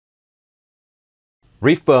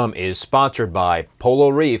ReefBum is sponsored by Polo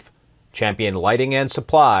Reef, Champion Lighting and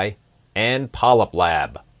Supply, and Polyp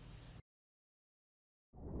Lab.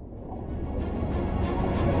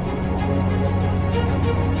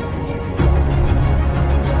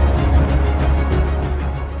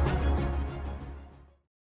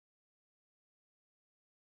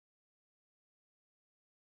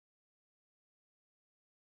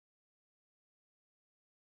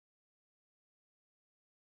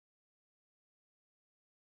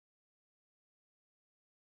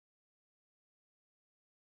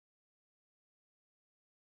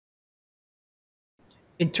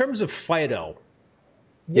 In terms of Phyto,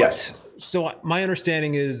 yes. So my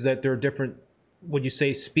understanding is that there are different, would you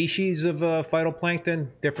say, species of phytoplankton,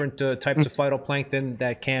 different types of phytoplankton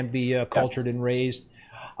that can be cultured and raised.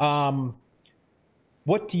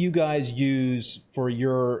 What do you guys use for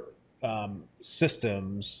your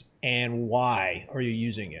systems, and why are you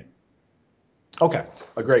using it? Okay,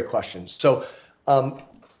 a great question. So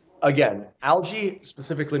again, algae,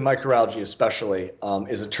 specifically microalgae especially,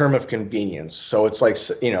 is a term of convenience. So it's like,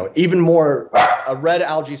 you know, even more, a red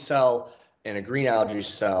algae cell and a green algae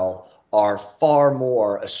cell are far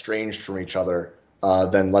more estranged from each other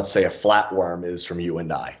than, let's say, a flatworm is from you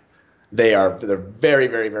and I. They're very,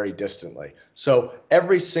 very, very distantly. So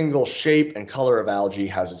every single shape and color of algae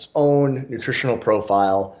has its own nutritional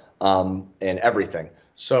profile and everything.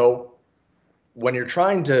 So when you're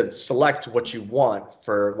trying to select what you want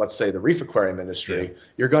for, let's say, the reef aquarium industry,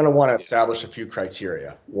 you're going to want to establish a few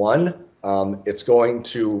criteria. One, it's going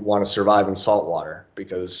to want to survive in salt water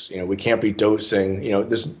because, you know, we can't be dosing, you know,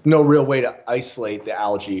 there's no real way to isolate the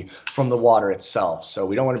algae from the water itself. So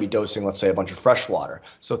we don't want to be dosing, let's say, a bunch of fresh water.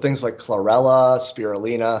 So things like chlorella,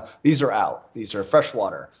 spirulina, these are out. These are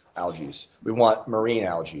freshwater algae. We want marine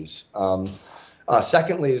algae.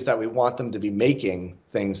 Secondly is that we want them to be making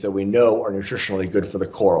things that we know are nutritionally good for the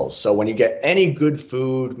corals. So when you get any good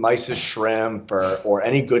food, mysis shrimp or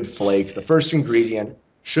any good flake, the first ingredient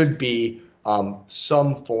should be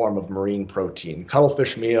some form of marine protein,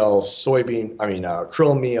 cuttlefish meal,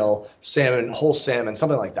 krill meal, salmon, whole salmon,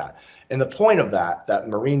 something like that. And the point of that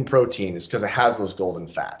marine protein is because it has those golden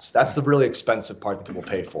fats. That's the really expensive part that people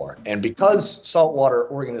pay for. And because saltwater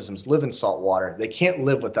organisms live in salt water, they can't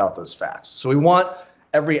live without those fats. So we want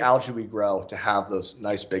every algae we grow to have those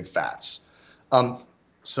nice big fats.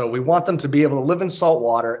 So we want them to be able to live in salt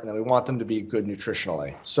water, and then we want them to be good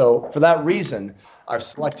nutritionally. So for that reason, I've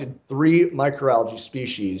selected 3 microalgae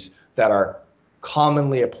species that are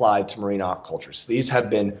commonly applied to marine aquaculture. So these have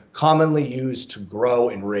been commonly used to grow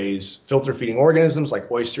and raise filter feeding organisms like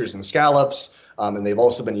oysters and scallops, and they've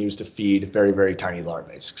also been used to feed very, very tiny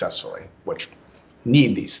larvae successfully, which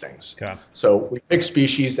need these things. Okay. So we pick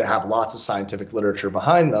species that have lots of scientific literature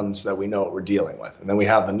behind them so that we know what we're dealing with. And then we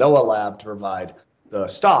have the NOAA lab to provide the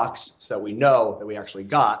stocks so that we know that we actually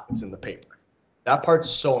got what's in the paper. That part's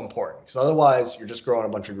so important because otherwise you're just growing a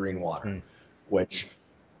bunch of green water, which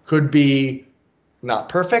could be not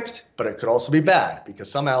perfect, but it could also be bad because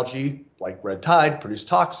some algae, like red tide, produce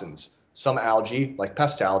toxins. Some algae, like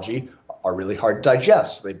pest algae, are really hard to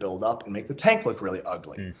digest. So they build up and make the tank look really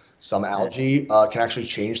ugly. Some algae can actually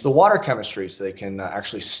change the water chemistry, so they can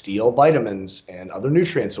actually steal vitamins and other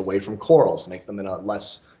nutrients away from corals, make them in a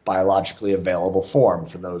less biologically available form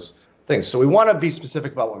for those things. So we want to be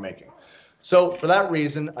specific about what we're making. So for that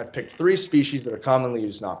reason, I picked 3 species that are commonly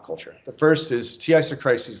used in aquaculture. The first is T.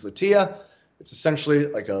 isochrysys lutea. It's essentially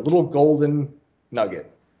like a little golden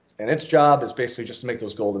nugget. And its job is basically just to make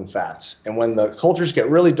those golden fats. And when the cultures get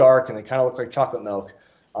really dark and they kind of look like chocolate milk,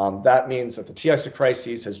 that means that the T.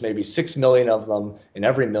 isochrysys has maybe 6 million of them in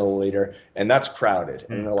every milliliter, and that's crowded.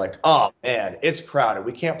 And they're like, oh man, it's crowded.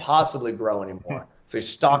 We can't possibly grow anymore. So they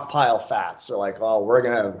stockpile fats. They're like, oh, we're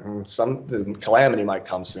going to, some calamity might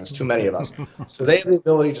come soon. It's too many of us. So they have the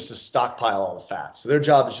ability just to stockpile all the fats. So their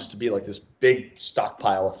job is just to be like this big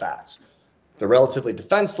stockpile of fats. They're relatively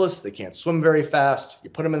defenseless. They can't swim very fast.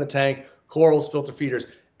 You put them in the tank, corals, filter feeders,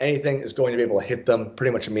 anything is going to be able to hit them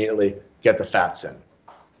pretty much immediately, get the fats in.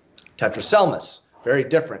 Tetraselmis, very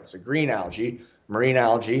different. It's a green algae. Marine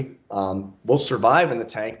algae will survive in the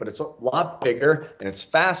tank, but it's a lot bigger and it's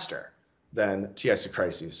faster than T.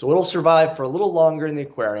 isochrysys. So it'll survive for a little longer in the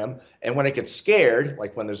aquarium. And when it gets scared,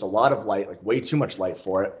 like when there's a lot of light, like way too much light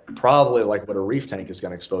for it, probably like what a reef tank is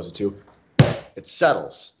going to expose it to, it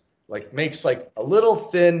settles. Like makes like a little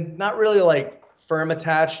thin, not really like firm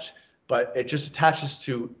attached, but it just attaches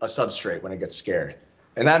to a substrate when it gets scared.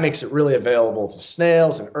 And that makes it really available to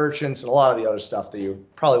snails and urchins and a lot of the other stuff that you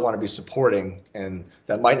probably want to be supporting and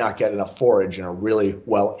that might not get enough forage in a really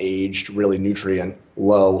well-aged, really nutrient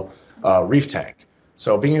low reef tank.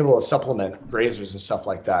 So being able to supplement grazers and stuff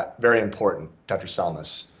like that, very important,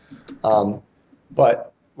 Tetraselmis.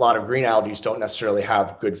 But a lot of green algae don't necessarily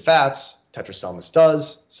have good fats. Tetraselmis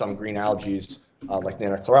does. Some green algae, like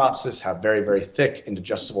Nanochloropsis, have very, very thick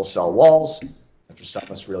indigestible cell walls.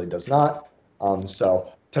 Tetraselmis really does not.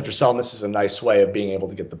 So Tetraselmis is a nice way of being able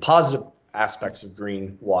to get the positive aspects of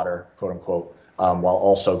green water, quote unquote, while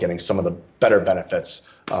also getting some of the better benefits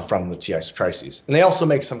from the T. isochryses. And they also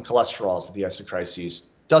make some cholesterols that the isochryses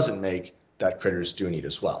doesn't make that critters do need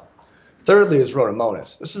as well. Thirdly is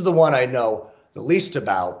Rhodomonas. This is the one I know the least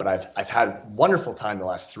about, but I've had a wonderful time the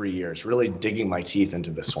last 3 years really digging my teeth into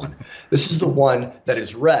this one. This is the one that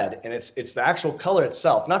is red, and it's the actual color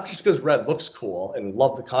itself, not just because red looks cool and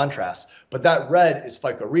love the contrast, but that red is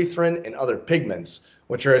phycoerythrin and other pigments,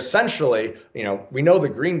 which are essentially, we know the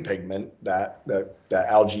green pigment that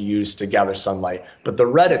algae use to gather sunlight, but the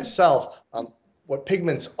red itself, what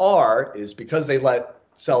pigments are is because they let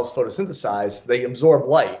cells photosynthesize, they absorb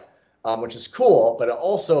light. Which is cool, but it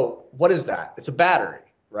also, what is that? It's a battery,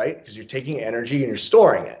 right? Because you're taking energy and you're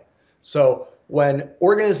storing it. So when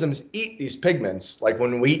organisms eat these pigments, like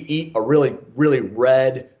when we eat a really, really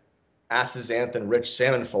red astaxanthin-rich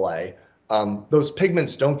salmon fillet, those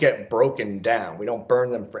pigments don't get broken down. We don't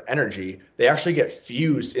burn them for energy. They actually get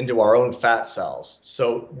fused into our own fat cells.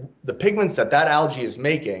 So the pigments that algae is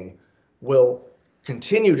making will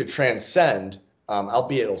continue to transcend,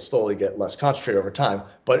 albeit it'll slowly get less concentrated over time,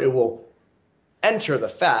 but it will enter the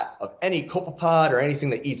fat of any copepod or anything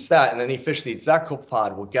that eats that, and any fish that eats that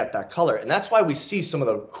copepod will get that color. And that's why we see some of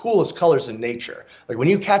the coolest colors in nature. Like when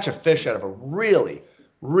you catch a fish out of a really,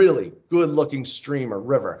 really good-looking stream or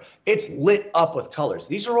river, it's lit up with colors.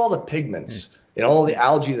 These are all the pigments and all the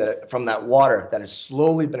algae from that water that has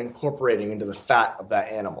slowly been incorporating into the fat of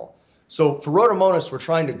that animal. So for Rhodomonas, we're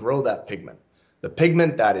trying to grow that pigment. The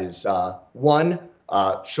pigment that is,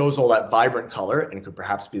 shows all that vibrant color and could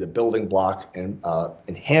perhaps be the building block and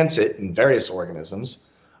enhance it in various organisms.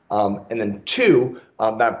 And then two,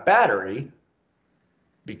 that battery,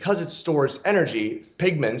 because it stores energy,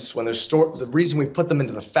 pigments, when they're stored, the reason we put them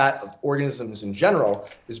into the fat of organisms in general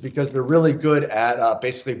is because they're really good at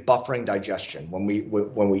basically buffering digestion. When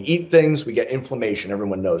we eat things, we get inflammation.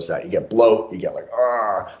 Everyone knows that. You get bloat, you get like,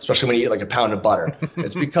 especially when you eat like a pound of butter.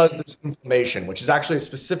 It's because there's inflammation, which is actually a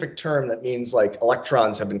specific term that means like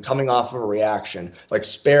electrons have been coming off of a reaction, like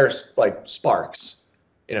sparks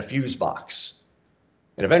in a fuse box.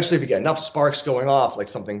 And eventually, if you get enough sparks going off, like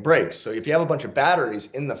something breaks. So if you have a bunch of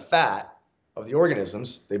batteries in the fat of the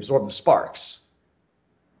organisms, they absorb the sparks.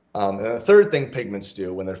 And the third thing pigments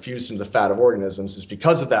do when they're fused into the fat of organisms is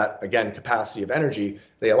because of that, again, capacity of energy,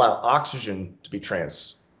 they allow oxygen to be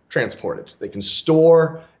transported. They can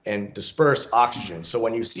store and disperse oxygen. So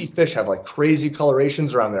when you see fish have like crazy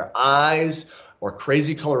colorations around their eyes or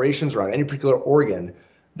crazy colorations around any particular organ,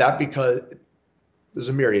 that because there's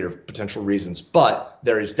a myriad of potential reasons, but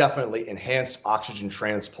there is definitely enhanced oxygen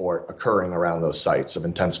transport occurring around those sites of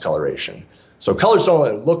intense coloration. So colors don't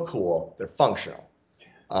only look cool, they're functional.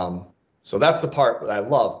 So that's the part that I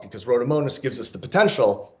love, because Rhodomonas gives us the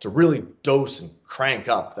potential to really dose and crank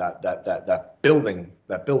up that building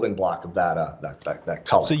block of that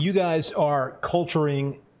color. So you guys are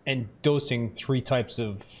culturing and dosing 3 types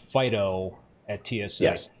of phyto at TSA.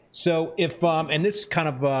 Yes. So if, and this kind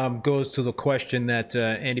of goes to the question that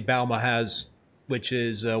Andy Bauma has, which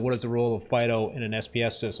is what is the role of phyto in an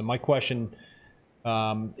SPS system? My question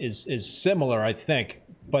is similar, I think.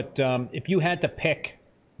 But if you had to pick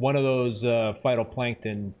one of those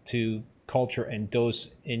phytoplankton to culture and dose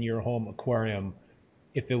in your home aquarium,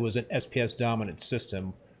 if it was an SPS dominant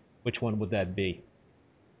system, which one would that be?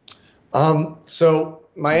 So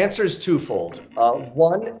my answer is twofold.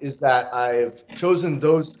 One is that I've chosen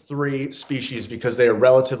those 3 species because they are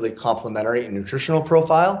relatively complementary in nutritional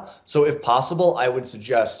profile. So if possible, I would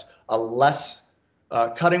suggest a less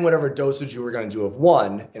cutting whatever dosage you were going to do of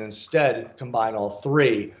one, and instead combine all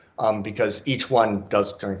 3 because each one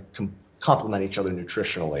does complement each other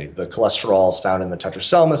nutritionally. The cholesterols found in the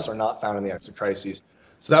Tetraselmis are not found in the isochryses.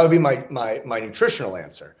 So that would be my nutritional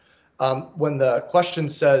answer. When the question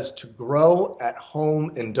says to grow at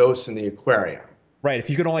home and dose in the aquarium. Right, if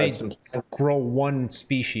you could only grow one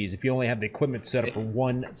species, if you only have the equipment set up for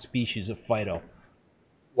one species of phyto.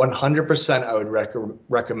 100% I would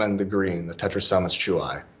recommend the green, the Tetraselmis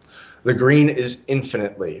chui. The green is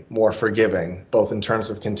infinitely more forgiving, both in terms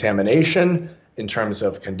of contamination, in terms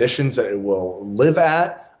of conditions that it will live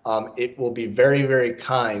at. It will be very, very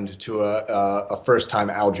kind to a first-time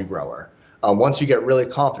algae grower. Once you get really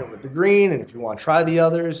confident with the green, and if you want to try the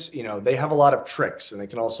others, they have a lot of tricks, and they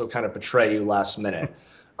can also kind of betray you last minute.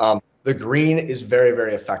 The green is very,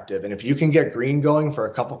 very effective. And if you can get green going for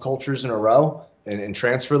a couple cultures in a row and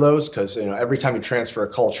transfer those, because every time you transfer a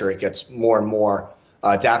culture, it gets more and more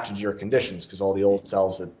adapted to your conditions, because all the old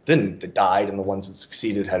cells that didn't, that died, and the ones that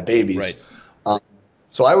succeeded had babies. Right.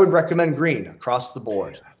 So I would recommend green across the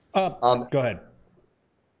board. Go ahead.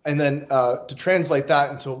 And then to translate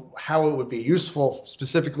that into how it would be useful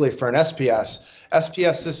specifically for an SPS,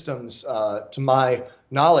 SPS systems, to my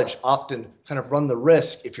knowledge, often kind of run the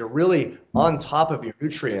risk, if you're really on top of your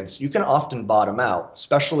nutrients, you can often bottom out,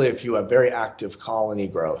 especially if you have very active colony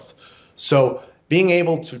growth. So being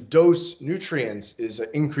able to dose nutrients is an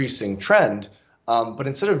increasing trend, but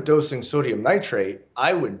instead of dosing sodium nitrate,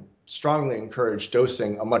 I would strongly encourage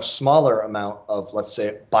dosing a much smaller amount of, let's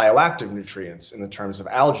say, bioactive nutrients in the terms of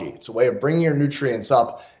algae. It's a way of bringing your nutrients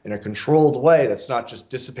up in a controlled way that's not just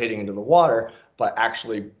dissipating into the water, but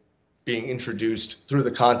actually being introduced through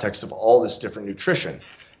the context of all this different nutrition.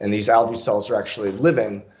 And these algae cells are actually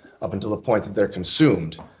living up until the point that they're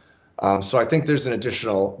consumed. So I think there's an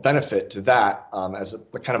additional benefit to that as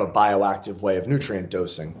a kind of a bioactive way of nutrient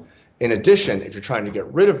dosing. In addition, if you're trying to get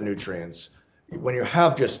rid of nutrients, when you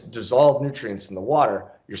have just dissolved nutrients in the water,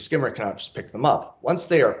 your skimmer cannot just pick them up. Once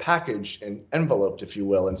they are packaged and enveloped, if you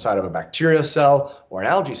will, inside of a bacteria cell or an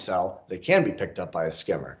algae cell, they can be picked up by a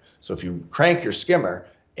skimmer. So if you crank your skimmer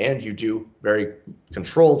and you do very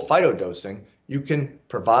controlled phyto dosing, you can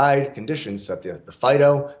provide conditions that the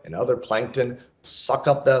phyto and other plankton suck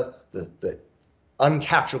up the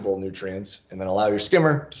uncatchable nutrients and then allow your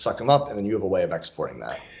skimmer to suck them up, and then you have a way of exporting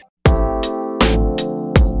that.